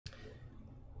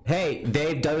Hey,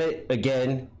 they've done it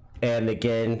again and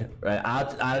again. I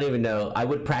don't even know. I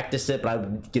would practice it, but I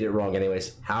would get it wrong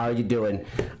anyways. How are you doing?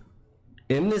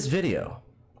 In this video,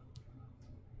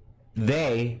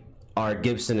 they are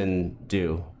Gibson and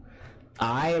DOOO.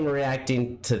 I am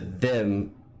reacting to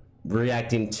them,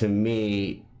 reacting to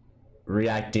me,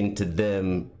 reacting to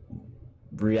them,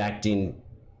 reacting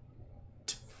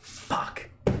to... Fuck.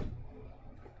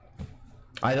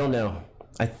 I don't know.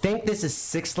 I think this is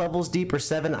 6 levels deep or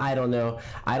 7. I don't know.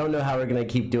 I don't know how we're gonna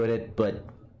keep doing it, but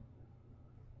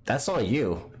that's on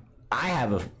you. I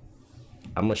have a...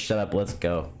 I'm gonna shut up. Let's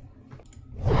go.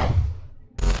 Marble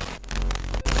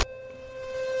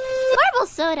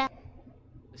soda.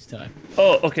 This time.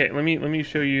 Oh, okay. Let me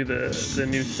show you the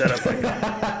new setup.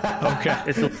 Okay.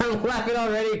 I'm laughing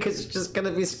already because it's just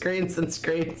gonna be screens and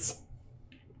screens.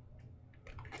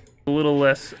 A little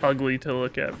less ugly to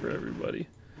look at for everybody.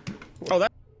 Oh,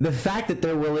 that. The fact that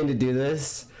they're willing to do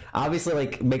this obviously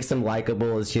like makes them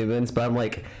likable as humans, but I'm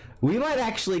like, we might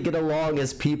actually get along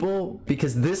as people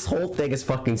because this whole thing is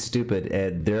fucking stupid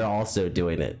and they're also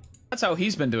doing it. That's how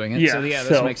he's been doing it. Yeah, so yeah,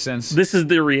 this makes sense. This is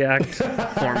the React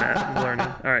format I'm learning.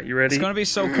 All right, you ready? It's gonna be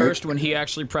so cursed when he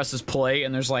actually presses play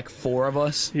and there's like 4 of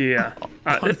us. Yeah.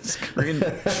 On the screen.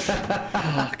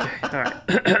 Okay. All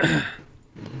right.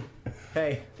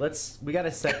 Hey, we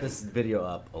gotta set this video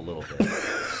up a little bit.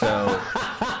 So,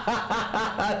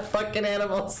 fucking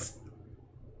animals.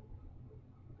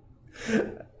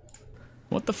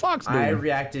 What the fuck's doing? I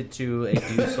reacted to a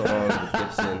DOOO song with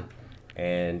Gibson,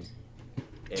 and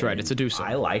that's right, it's a DOOO song.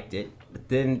 I liked it, but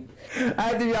then I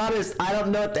have to be honest, I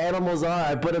don't know what the animals are.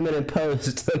 I put them in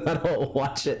post, and I don't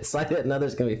watch it, so I didn't know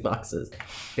there's gonna be foxes.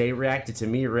 They reacted to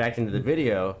me reacting to the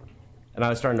video, and I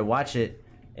was starting to watch it.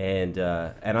 And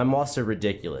I'm also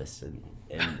ridiculous, and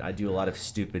I do a lot of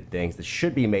stupid things that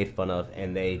should be made fun of,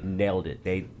 and they nailed it.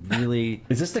 They really...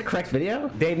 Is this the correct video?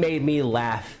 They made me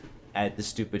laugh at the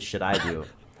stupid shit I do.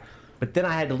 But then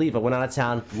I had to leave. I went out of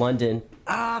town, London.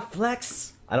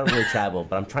 Flex! I don't really travel,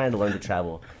 but I'm trying to learn to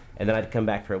travel. And then I'd come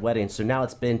back for a wedding, so now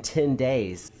it's been 10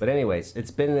 days. But anyways, it's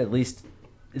been at least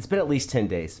 10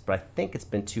 days, but I think it's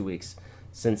been 2 weeks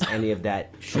since any of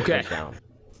that shit went down.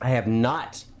 I have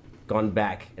not gone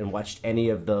back and watched any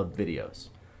of the videos,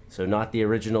 so not the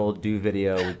original DOOO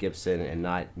video with Gibson, and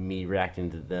not me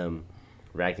reacting to them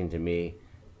reacting to me.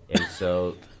 And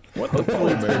so what the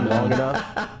fuck, it's been long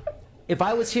enough. If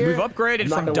I was here, we've upgraded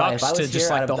from ducks to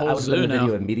just like the whole zoo now.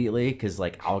 Video immediately because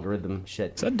like algorithm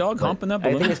shit. Is that dog humping that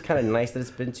balloon? I think it's kind of nice that it's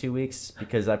been 2 weeks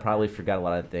because I probably forgot a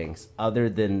lot of things other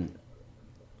than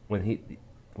when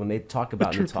they talk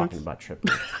about me talking about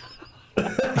triplets.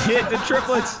 Yeah, the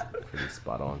triplets. Pretty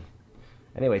spot on.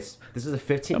 Anyways, this is a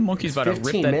 15. That monkey's about to rip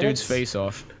that minutes. dude's face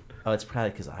off. Oh, it's probably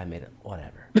because I made it.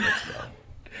 Whatever. Let's go.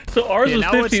 So ours was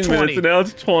 15 minutes, and now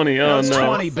it's 20. Oh, it's no.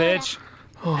 20, bitch.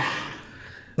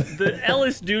 The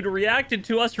Ellis dude reacted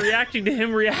to us reacting to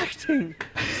him reacting.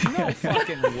 No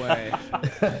fucking way.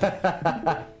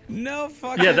 No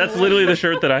fucking Yeah, that's way. literally the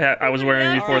shirt that I was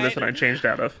wearing before this and I changed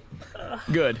out of.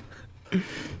 Good.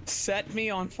 Set me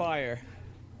on fire.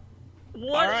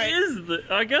 What is the?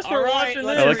 I guess All we're right, watching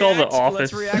this. I like all the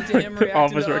Office. Let's react to him,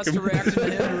 reacting to us, Office to reacting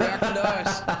to him, reacting to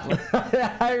us.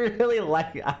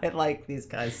 I like these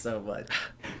guys so much.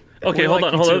 Okay, hold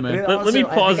on. Let me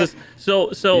pause this.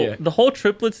 So yeah. The whole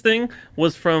triplets thing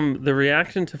was from the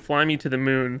reaction to "Fly Me to the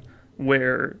Moon,"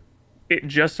 where it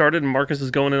just started and Marcus is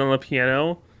going in on the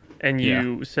piano, and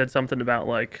you said something about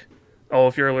like, "Oh,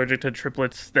 if you're allergic to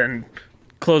triplets, then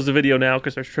close the video now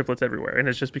because there's triplets everywhere," and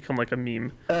it's just become like a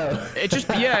meme. It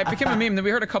became a meme. Then we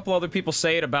heard a couple other people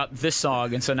say it about this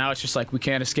song, and so now it's just like we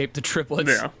can't escape the triplets.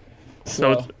 Yeah.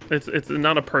 So it's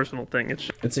not a personal thing.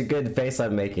 It's a good face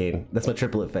I'm making. That's my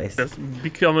triplet face. It's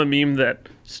become a meme that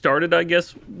started, I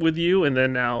guess, with you, and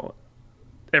then now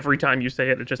every time you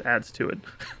say it, it just adds to it.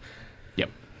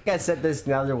 Yep. I said this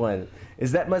in the other one.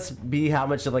 That must be how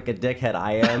much of like a dickhead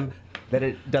I am. That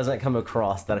it doesn't come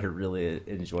across that I really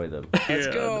enjoy them. Let's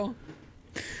go.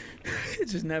 It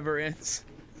just never ends.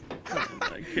 Oh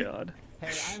my god.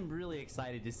 Hey, I'm really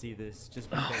excited to see this just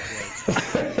because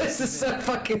like, this is so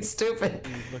fucking stupid.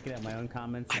 Looking at my own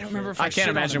comments. I don't remember if I can't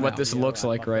imagine what this looks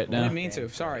like right now. I didn't mean to.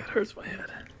 Sorry. It hurts my head.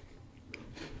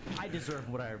 I deserve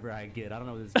whatever I get. I don't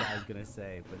know what this guy's gonna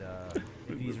say, but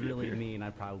if he's really mean, I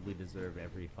probably deserve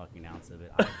every fucking ounce of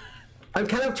it. I'm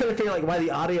kind of trying to figure like why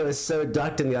the audio is so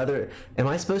ducked in the other. Am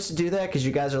I supposed to do that because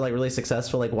you guys are like really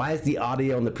successful? Like, why is the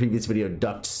audio in the previous video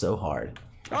ducked so hard?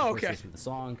 Oh, okay. With the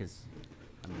song because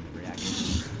I'm reacting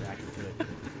to it.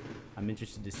 I'm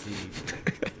interested to see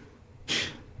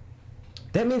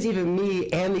That means even me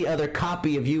and the other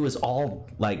copy of you is all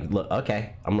like, look,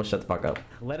 okay, I'm gonna shut the fuck up.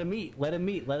 Let them eat. Let them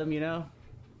eat. Let them, you know.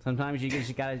 Sometimes you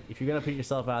just gotta, if you're gonna put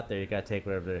yourself out there, you gotta take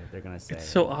whatever they're gonna say. It's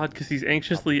so odd because he's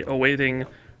anxiously awaiting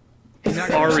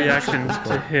our reactions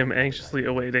to him anxiously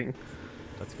awaiting.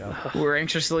 Let's go. We're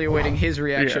anxiously awaiting his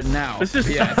reaction now. This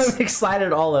is I'm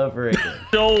excited all over again.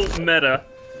 so meta.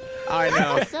 I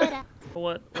know.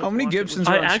 What? How many Gibsons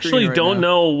are I on actually screen right don't now?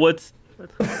 know what's. My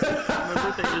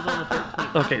birthday is on the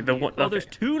 13th. Okay, the one. Oh, there's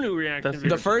 2 new reactions.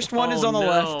 The first one is on the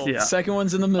left. Yeah. The second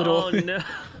one's in the middle. Oh no.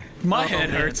 My head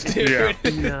hurts, dude.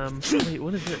 Yeah. Wait,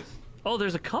 what is this? Oh,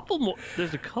 there's a couple more.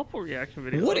 There's a couple reaction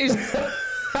videos. What is?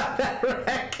 That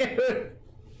raccoon.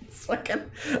 It's fucking.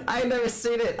 I never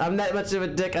seen it. I'm that much of a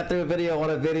dick. I threw a video on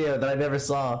a video that I never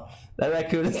saw. That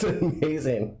raccoon is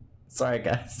amazing. Sorry,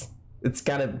 guys. It's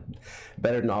kind of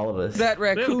better than all of us. That We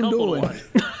have a raccoon couple to doing? watch.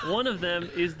 One of them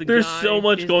is the There's guy. so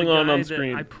much is going the on guy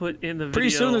screen. that I put in the video. Pretty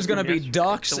soon there's gonna from be yesterday,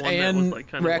 ducks the one that and was, like,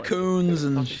 kind of, like, raccoons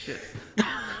and. talking shit.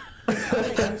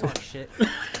 Talk shit.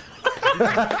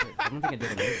 I don't think I did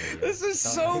a video. This is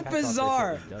so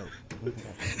bizarre.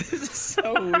 This is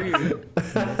so weird.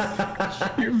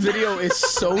 Your video is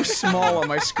so small on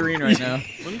my screen right now.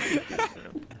 Let me see.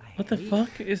 What the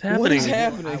fuck is happening? What is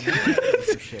happening?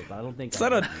 Shit, but I don't think Is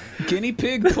that a guinea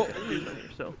pig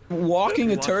So,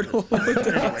 walking a turtle? anyway,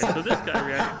 so this guy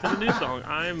reacted to the new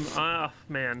song.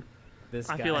 Man. this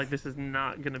I guy. feel like this is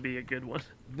not gonna be a good one.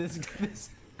 This. He's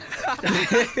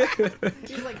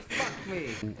like, fuck me.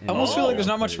 I almost feel like there's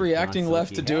not much reacting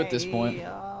left to do at this point.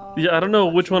 Yeah, I don't know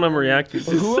which one I'm reacting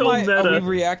to. Who so am I? Are we meta.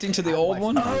 reacting to the old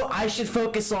one? Oh, I should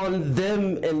focus on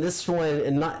them in this one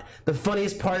and not. The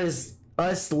funniest part is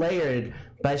us layered,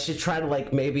 but I should try to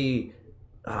like maybe.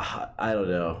 I don't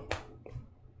know.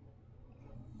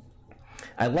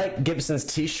 I like Gibson's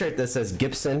T-shirt that says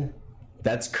Gibson.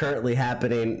 That's currently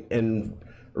happening in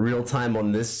real time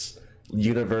on this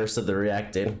universe of the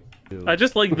reacting. I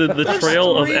just like the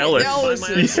trail of three Ellis.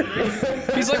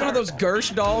 Ellises. He's like one of those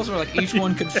Gersh dolls where like each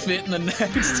one could fit in the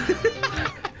next.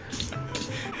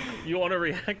 You want to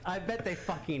react? I bet they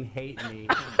fucking hate me.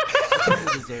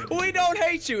 We don't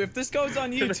hate you if this goes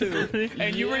on YouTube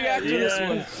and you react to this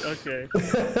one. Okay.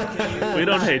 We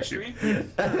don't hate you.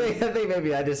 I think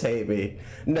maybe I just hate me.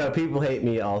 No, people hate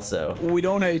me also. We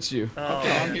don't hate you.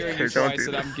 Okay, I'm hearing you don't twice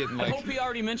do that that. I'm getting like. I hope he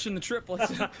already mentioned the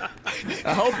triplets.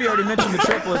 I hope he already mentioned the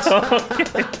triplets.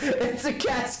 It's a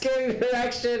cascading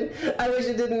reaction. I wish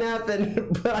it didn't happen,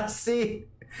 but I see.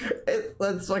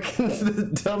 That's fucking the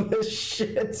dumbest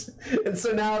shit. And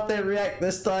so now if they react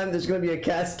this time, there's going to be a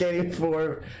cascading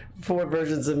four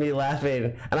versions of me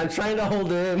laughing. And I'm trying to hold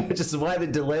it in, which is why the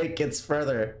delay gets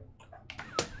further.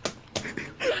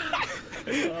 Oh,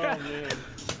 man.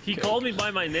 He called me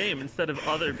by my name instead of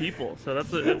other people, so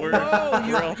that's what we're.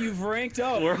 Oh, you've ranked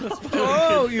up. We're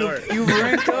Oh, you've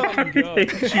ranked up. I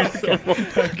hate you so much.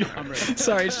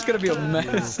 Sorry, it's just gonna be a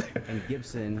mess. And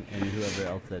Gibson and whoever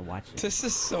else that watches. This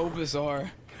is so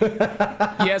bizarre.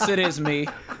 Yes, it is me.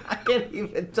 I can't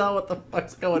even tell what the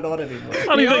fuck's going on anymore.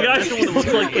 I mean, the guy's the one that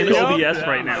looks like in OBS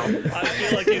right now. I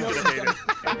feel like he's gonna hate it.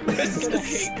 I'm gonna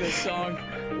hate this song.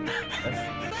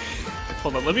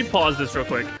 Hold on, let me pause this real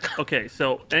quick. Okay,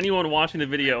 so anyone watching the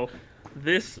video,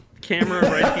 this camera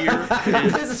right here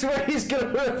is... This is where he's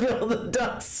going to reveal the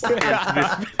ducks.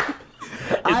 I've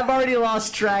already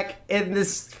lost track in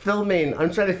this filming.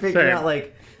 I'm trying to figure Same. out,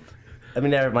 like... I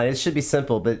mean, never mind. It should be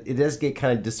simple, but it does get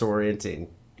kind of disorienting.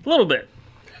 A little bit.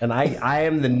 And I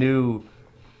am the new...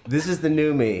 This is the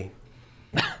new me.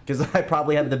 Because I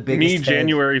probably have the biggest Me, head.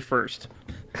 January 1st.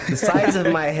 The size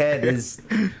of my head is...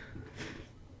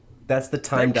 That's the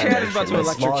time That cat is about to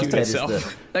dimension. My electrocute smallest head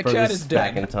itself. That furthest cat is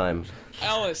back dead. in time.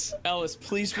 Ellis,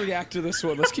 please react to this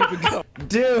one. Let's keep it going.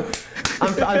 Dude,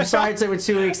 I'm sorry it's over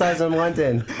 2 weeks I was in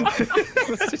London.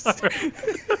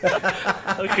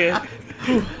 Okay.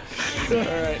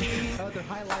 Alright. Oh, they're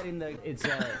highlighting the. It's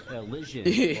elision.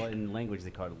 Yeah. Well, in language they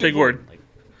call it. Big word. Like,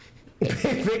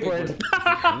 Big word.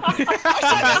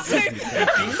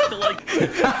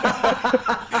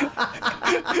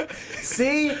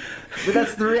 See? But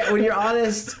that's the when you're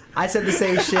honest, I said the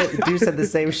same shit, Dude said the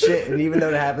same shit, and even though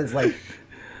it happens, like,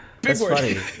 that's word.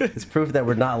 funny. It's proof that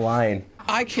we're not lying.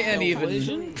 I can't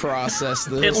even process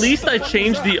this. At least I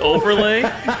changed the overlay,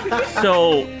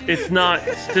 so it's not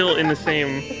still in the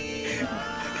same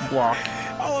block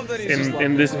I love that he's just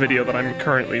in this video that I'm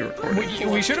currently recording.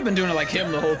 we should have been doing it like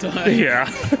him the whole time. Yeah.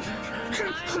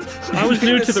 I was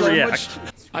new to the So React.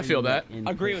 I feel that.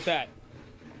 Agree with that.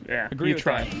 Yeah, Agree you with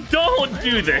try. that. Don't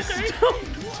do this.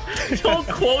 Don't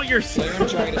quote yourself.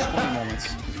 Laryngitis funny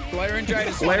moments.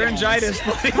 Laryngitis, buddy.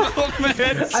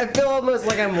 I feel almost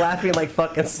like I'm laughing like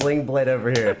fucking Sling Blade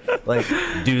over here. Like,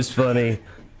 dude's funny.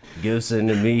 Goose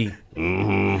into me.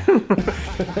 Don't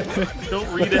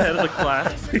read ahead of the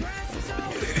class.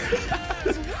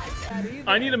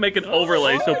 I need to make an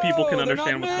overlay so people can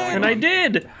understand what's going on. And I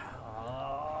did!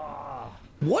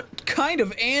 What kind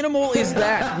of animal is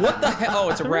that? What the hell? Oh,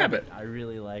 it's a rabbit. I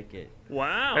really like it.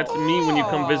 Wow. That's me when you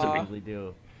come visit I me. really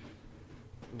do.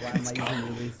 Why am I using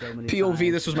moving so many POV,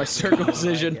 times? this was my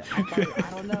circumcision. I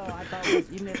don't know. I thought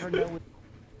you never know what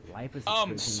life is.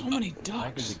 So many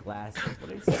Life is ducks. a glass.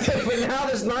 But now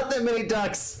there's not that many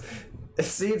ducks.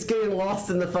 See, it's getting lost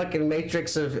in the fucking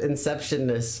matrix of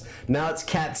inceptionness. Now it's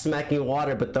cat smacking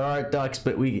water, but there are ducks,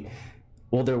 but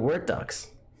well, there were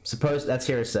ducks. Suppose that's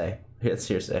hearsay. It's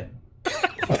hearsay.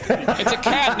 It's a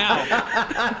cat now.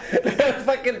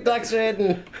 Fucking ducks are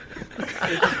hidden.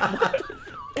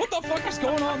 What the fuck is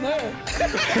going on there?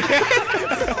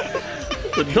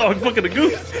 The dog fucking a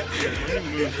goose.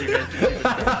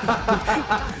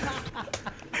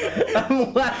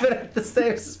 I'm laughing at the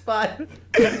same spot.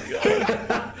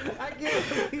 I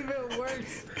can't believe it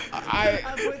works. I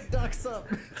put ducks up.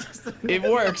 It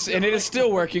works, and it is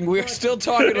still working. We are still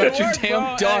talking about your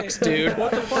damn ducks, dude.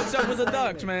 What the fuck's up with the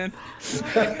ducks, man?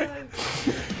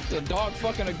 The dog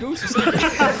fucking a goose. Oh, and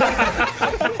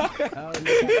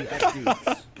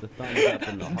the thumbs up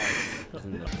and the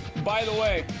heart. By the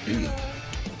way,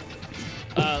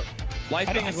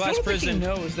 life being a glass prison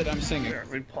knows that I'm singing. Here,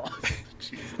 we pause.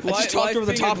 I just talked over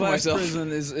the top of myself.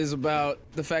 Prison is about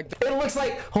the fact that It looks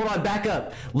like, hold on, back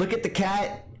up. Look at the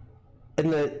cat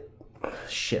and the,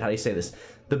 shit, how do you say this?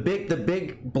 The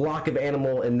big block of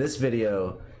animal in this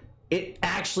video, it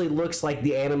actually looks like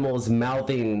the animal is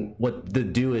mouthing what the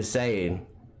DOOO is saying.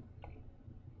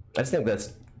 I think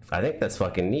that's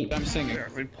fucking neat. I'm singing. Here,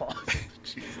 we pause.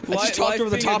 I just talked over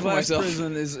the top of myself.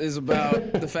 Prison is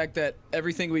about the fact that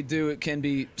everything we do, it can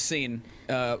be seen,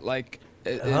 and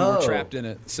we're trapped in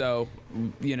it. So,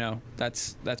 you know,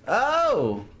 that's.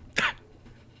 Oh!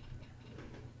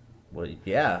 Well,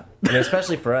 yeah. I mean,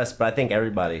 especially for us, but I think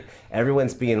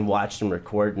everyone's being watched and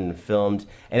recorded and filmed.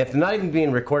 And if they're not even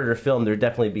being recorded or filmed, they're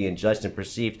definitely being judged and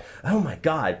perceived. Oh my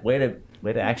god, way to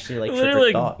actually like trip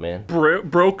your thought, man.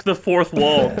 Broke the fourth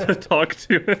wall to talk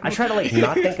to him. I try to like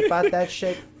not think about that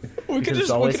shit. We could just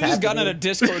gotten on a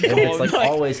Discord call. It's like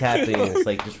always happening. It's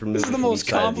like just remove. This is the most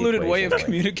convoluted way of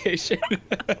communication.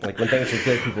 Like when things are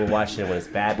good, people are watching it. When it's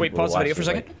bad, wait, pause the video for a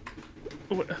second.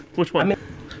 Which one? I mean,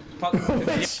 pause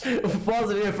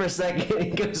the video for a second. He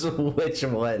goes, which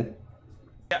one?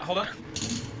 Yeah, hold on.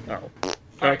 Oh.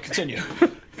 Alright, continue.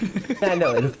 I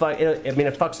know, it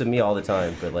fucks with me all the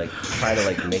time, but like, try to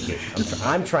like make it.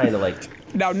 I'm trying to like.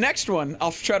 Now, next one,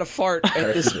 I'll try to fart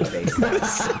at this.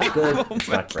 It's good. It's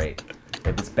not great. If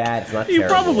it's bad, it's not You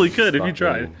terrible. probably could if you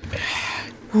tried.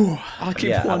 I'll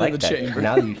keep one in the chamber.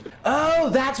 Now oh,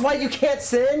 that's why you can't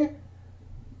sin?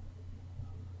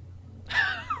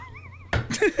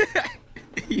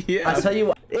 Yeah. I'll tell you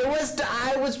what.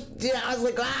 I was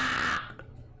like, ah!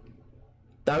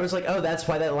 I was like, oh, that's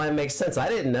why that line makes sense. I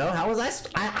didn't know.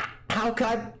 How could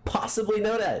I possibly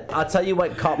know that? I'll tell you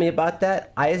what caught me about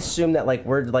that. I assume that like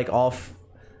we're like I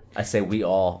say we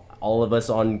all of us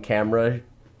on camera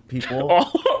people.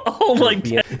 all like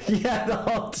yeah,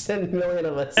 all 10 million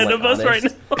of us. 10 like, of us right now.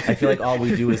 I feel like all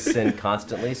we do is sin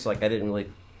constantly. So like I didn't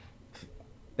really.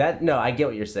 No, I get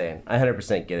what you're saying. I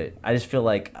 100% get it. I just feel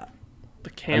like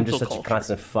I'm just such a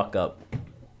constant fuck up.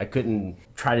 I couldn't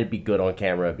try to be good on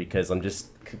camera because I'm just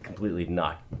completely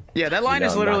not. Yeah, that line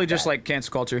is literally just like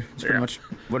cancel culture. It's pretty much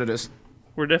what it is.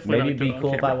 We're definitely Maybe it'd be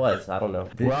cool if I was. I don't know.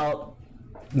 Well,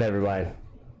 never mind.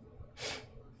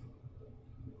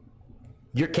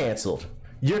 You're canceled.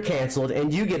 You're canceled,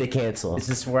 and you get a cancel. Is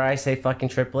this where I say fucking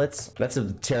triplets? That's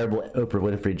a terrible Oprah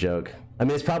Winfrey joke. I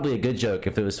mean, it's probably a good joke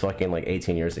if it was fucking like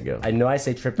 18 years ago. I know I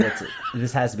say triplets.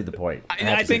 This has to be the point.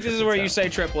 I think this is where you say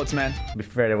triplets, man. Be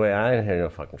fair to way, I didn't hear no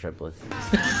fucking triplets.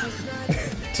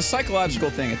 It's a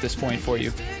psychological thing at this point for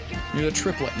you. You're the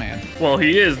triplet man. Well,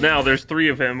 he is now. There's 3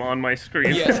 of him on my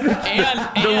screen. Yes,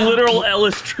 and the literal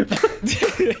Ellis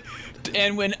triplet.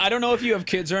 And when I don't know if you have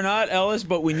kids or not, Ellis,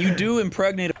 but when you do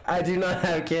impregnate I do not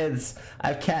have kids. I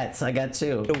have cats. I got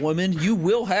 2. a woman, you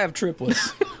will have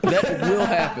triplets. That will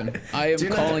happen. I am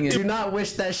calling it. Do not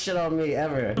wish that shit on me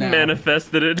ever. Now.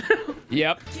 Manifested it.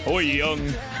 Yep. Oh,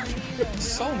 young.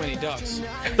 So many ducks.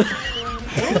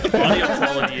 Audio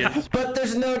quality is But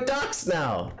there's no ducks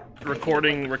now.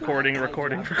 recording.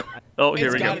 Oh,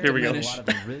 here we go. It's gotta diminish.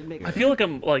 I feel like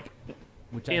I'm like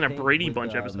Which I In a think Brady with,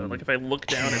 Bunch episode, like if I look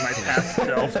down at my past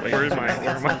self, like, where am I?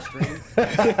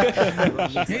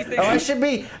 Oh, I should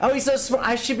be. Oh, he's so smart.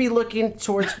 I should be looking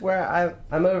towards where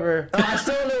I'm over. Oh, I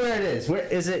still don't know where it is. Where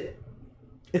is it?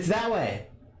 It's that way.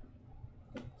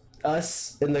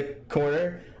 Us in the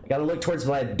corner. I gotta look towards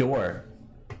my door.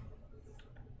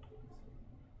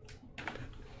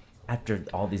 After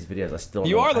all these videos, I still.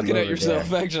 You know are I'm looking at over yourself,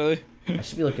 there. actually. I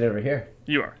should be looking over here.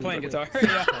 You are Playing guitar.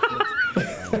 Yeah.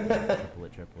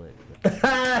 Triplet.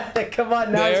 Come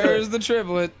on now. There's the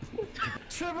triplet.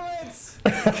 Triplets.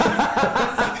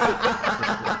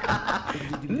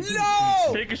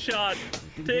 No! Take a shot.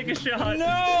 Take a shot.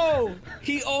 No!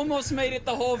 He almost made it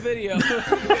the whole video.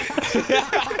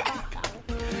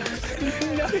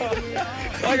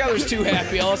 I got there's two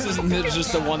happy. Ellis isn't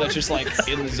just the one that's just like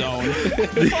in the zone.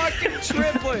 Fucking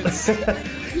triplets.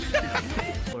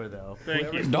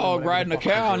 Thank you. Dog riding a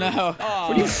cow now.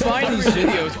 Where do you find these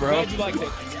videos, bro?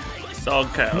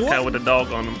 Dog cow. Cow with a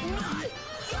dog on him.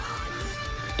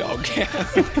 Dog cow.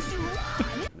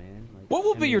 What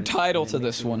will be your title to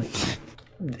this one?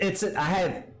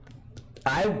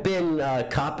 I've been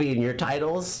copying your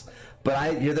titles,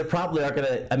 but they probably are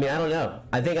gonna. I mean, I don't know.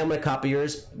 I think I'm gonna copy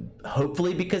yours,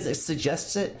 hopefully because it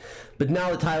suggests it. But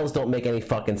now the titles don't make any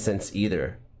fucking sense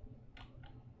either.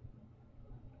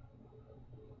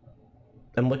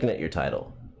 I'm looking at your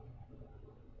title.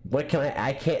 What can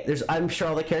I can't. I'm sure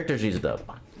all the characters use it though.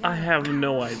 I have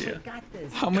no idea.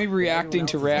 How many reacting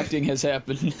to reacting has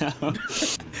happened now?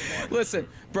 Listen,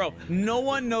 bro, no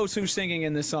one knows who's singing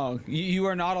in this song. You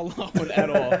are not alone at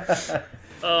all.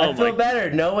 I feel better.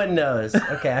 No one knows.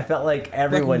 Okay, I felt like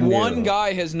everyone knew. One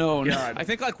guy has known. God. I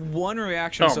think like one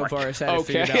reaction so far has had it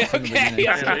Okay, figured out from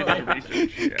the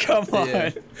beginning. Come on.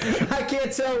 I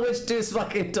can't tell which dude's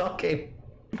fucking talking.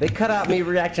 They cut out me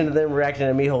reacting to them reacting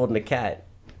to me holding a cat.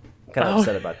 I'm kind of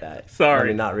upset about that. Sorry. I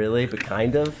mean, not really, but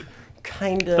kind of.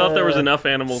 Thought there was enough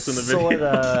animals in the video.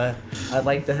 Sorta. I'd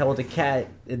like to hold a cat,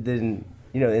 and then,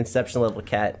 you know, the Inception level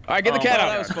cat. All right, get the cat out.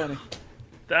 God.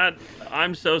 That was funny.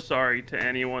 I'm so sorry to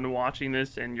anyone watching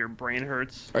this and your brain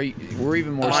hurts. We're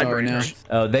even more My sorry brain now. hurts.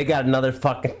 Oh, they got another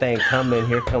fucking thing coming.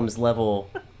 Here comes level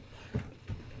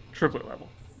Triplet level.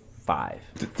 5.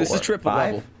 This Four, is triple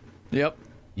 5? level. Yep.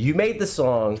 You made the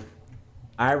song.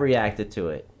 I reacted to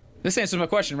it. This answers my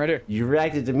question right here. You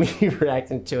reacted to me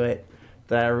reacting to it.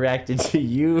 Then I reacted to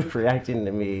you reacting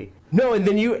to me. No, and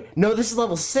then no, this is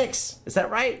level 6. Is that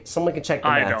right? Someone can check the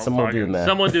math. Someone do the math.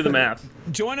 Someone do the math.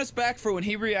 Join us back for when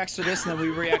he reacts to this and then we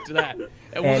react to that.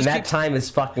 And that time has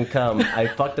fucking come. I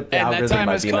fucked up the algorithm that time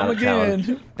by has being come out of town.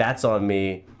 again. That's on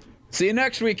me. See you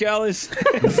next week, Ellis.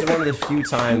 This is one of the few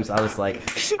times I was like,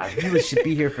 I really should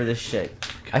be here for this shit.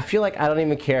 I feel like I don't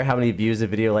even care how many views a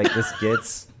video like this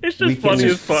gets. It's just funny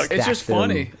as fuck. It's just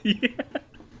funny. Yeah.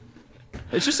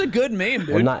 It's just a good meme,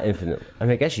 dude. Well, not infinitely. I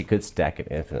mean, I guess you could stack it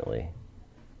infinitely.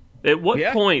 At what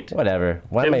point? Whatever.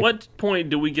 At what point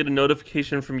do we get a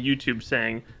notification from YouTube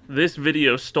saying this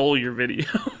video stole your video?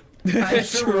 I'm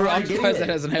surprised that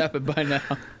hasn't happened by now.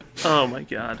 Oh my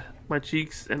god, my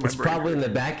cheeks and my It's brain. probably in the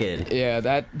back end. Yeah,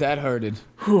 that hurted.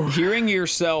 Hearing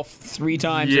yourself 3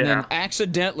 times and then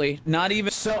accidentally, not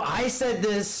even. So I said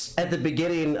this at the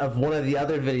beginning of one of the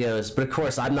other videos, but of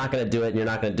course I'm not gonna do it, and you're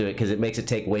not gonna do it because it makes it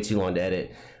take way too long to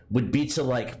edit. Would be to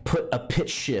like put a pitch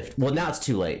shift. Well, now it's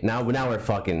too late. Now we're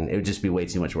fucking. It would just be way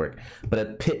too much work.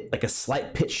 But like a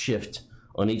slight pitch shift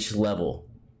on each level.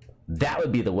 That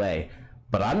would be the way.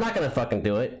 But I'm not gonna fucking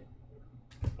do it.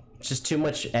 It's just too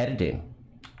much editing.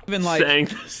 Even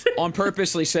like on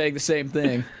purposely saying the same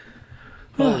thing.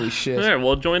 Holy shit. All right,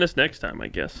 well, join us next time, I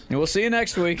guess. And we'll see you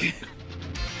next week.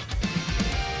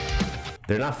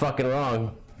 They're not fucking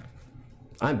wrong.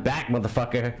 I'm back,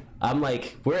 motherfucker. I'm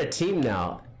like, we're a team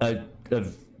now.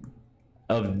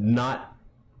 Of not.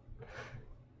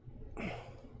 I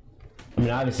mean,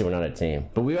 obviously we're not a team,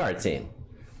 but we are a team.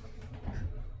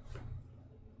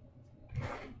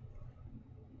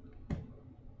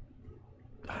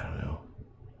 I don't know.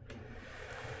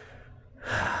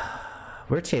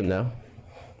 We're a team, though.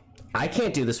 I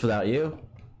can't do this without you.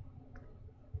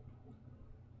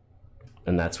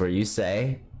 And that's where you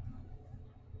say,